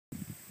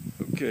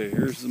Okay,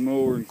 here's the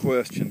mower in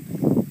question.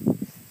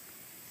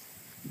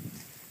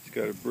 It's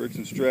got a Briggs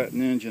and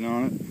Stratton engine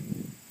on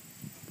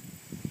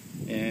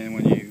it, and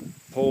when you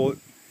pull it,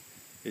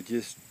 it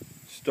just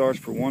starts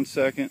for 1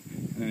 second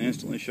and then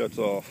instantly shuts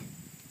off.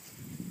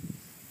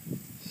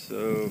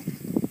 So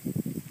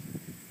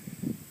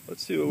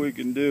let's see what we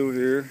can do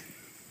here.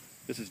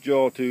 This is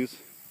Jawtooth.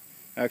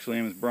 Actually,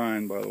 my name is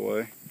Brian, by the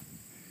way.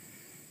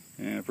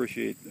 And I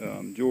appreciate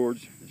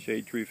George, the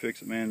Shade Tree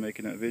Fix-It Man,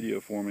 making that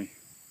video for me.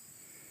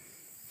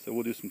 So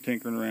we'll do some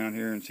tinkering around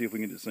here and see if we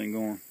can get this thing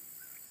going.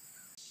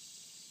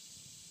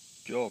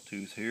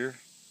 Jawtooth here.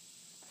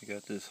 I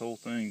got this whole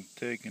thing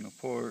taken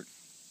apart,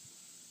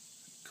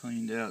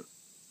 cleaned out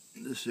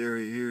this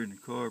area here in the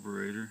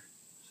carburetor.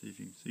 See if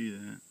you can see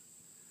that.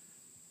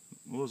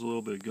 There was a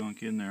little bit of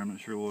gunk in there, I'm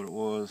not sure what it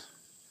was.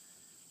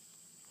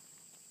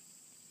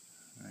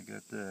 I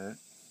got that.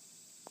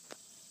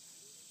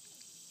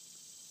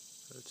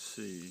 Let's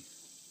see.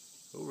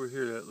 Over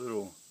here, that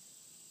little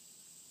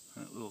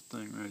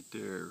thing right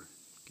there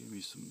gave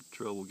me some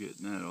trouble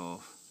getting that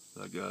off.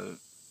 I got it.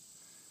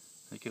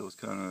 I think it was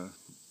kind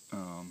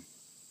of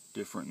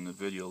different in the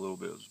video a little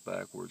bit. It was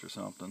backwards or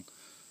something.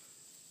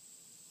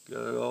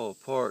 Got it all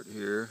apart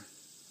here.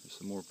 There's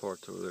some more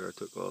parts over there I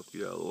took off to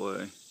get out of the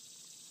way.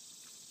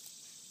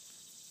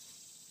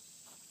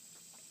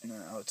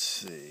 Now let's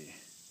see.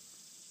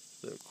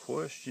 The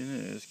question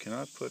is, can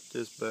I put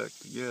this back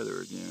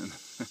together again?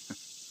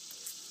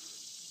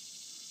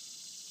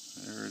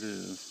 There it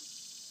is.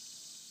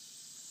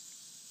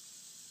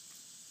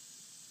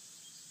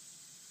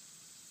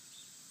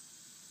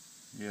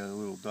 Yeah, the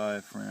little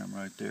diaphragm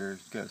right there,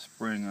 it's got a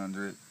spring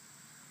under it.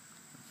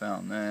 I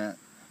found that.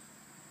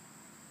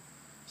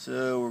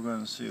 So we're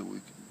going to see what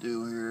we can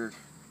do here.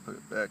 Put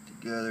it back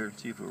together and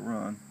see if it'll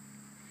run.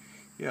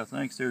 Yeah,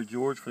 thanks there,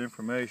 George, for the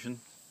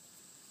information.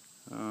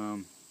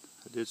 I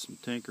did some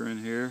tinkering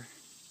here.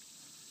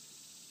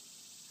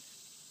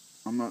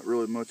 I'm not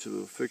really much of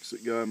a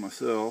fix-it guy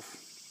myself.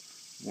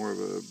 More of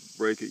a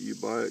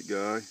break-it-you-buy-it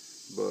guy.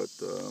 But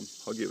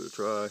I'll give it a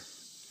try.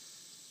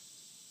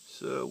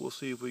 So we'll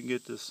see if we can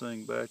get this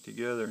thing back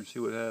together and see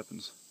what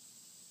happens.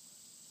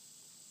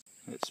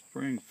 That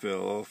spring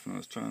fell off and I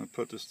was trying to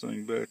put this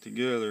thing back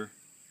together.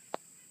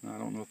 I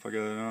don't know if I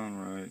got it on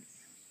right.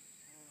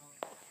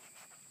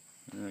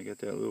 And I got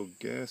that little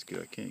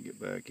gasket I can't get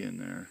back in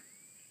there.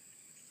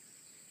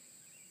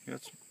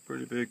 Got some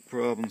pretty big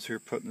problems here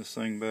putting this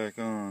thing back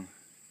on.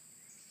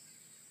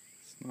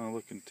 It's not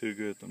looking too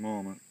good at the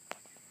moment.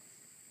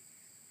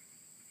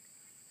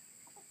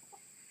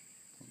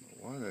 I don't know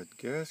why that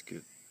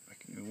gasket,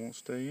 it won't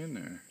stay in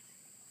there.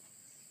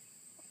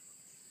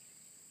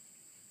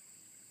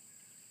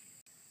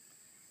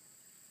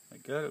 I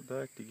got it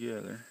back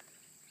together.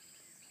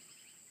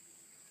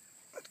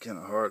 It's kind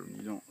of hard when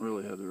you don't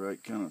really have the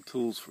right kind of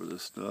tools for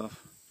this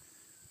stuff.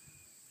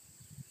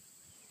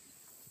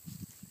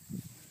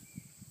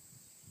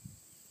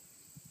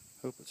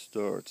 Hope it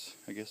starts.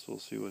 I guess we'll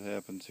see what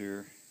happens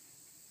here.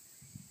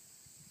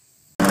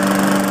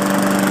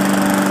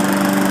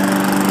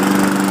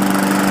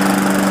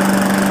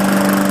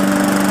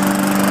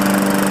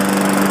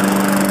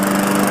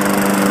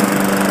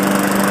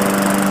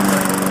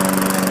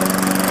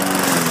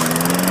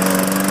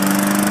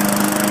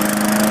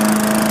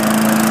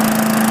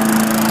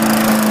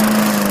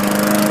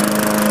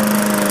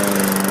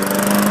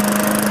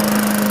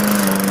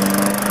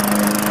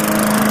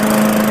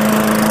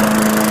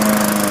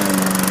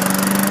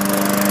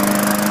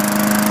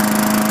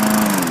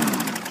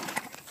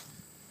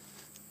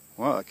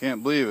 Wow, I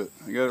can't believe it.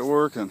 I got it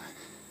working.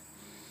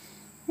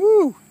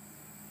 Woo!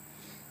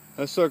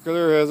 That sucker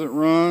there hasn't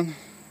run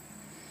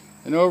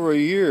in over a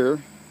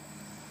year.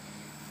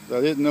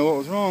 I didn't know what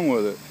was wrong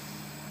with it.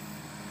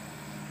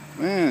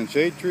 Man,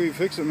 Shade Tree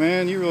Fix-It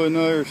Man, you really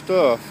know your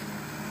stuff.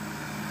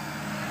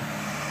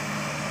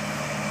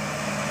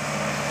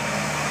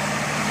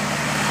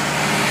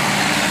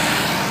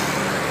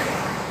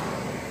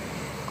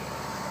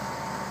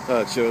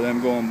 Thought I'd show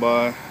them going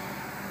by.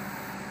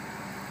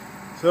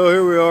 So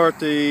here we are at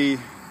the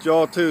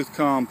Jawtooth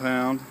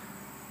compound.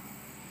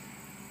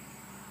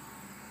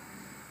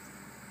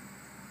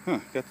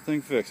 Got the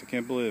thing fixed. I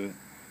can't believe it.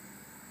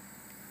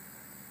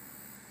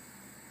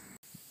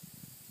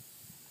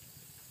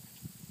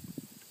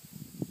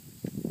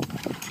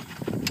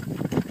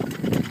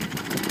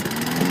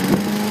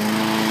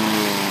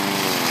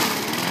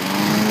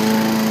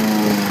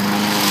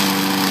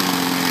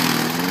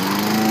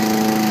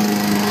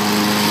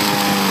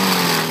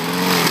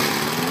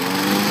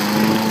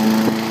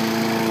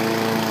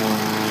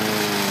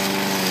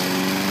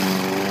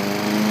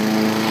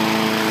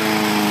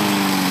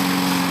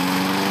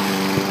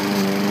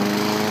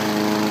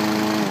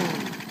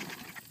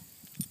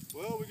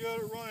 Well, we got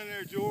it running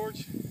there,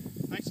 George.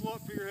 Thanks a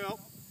lot for your help.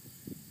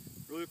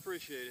 Really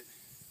appreciate it.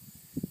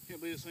 Can't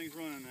believe this thing's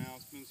running now.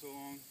 It's been so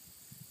long,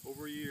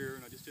 over a year,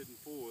 and I just didn't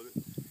fool with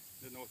it.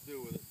 Didn't know what to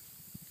do with it.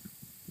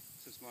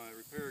 Since my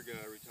repair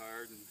guy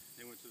retired and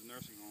they went to the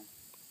nursing home.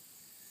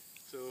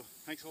 So,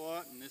 thanks a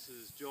lot, and this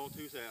is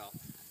Jawtooth out.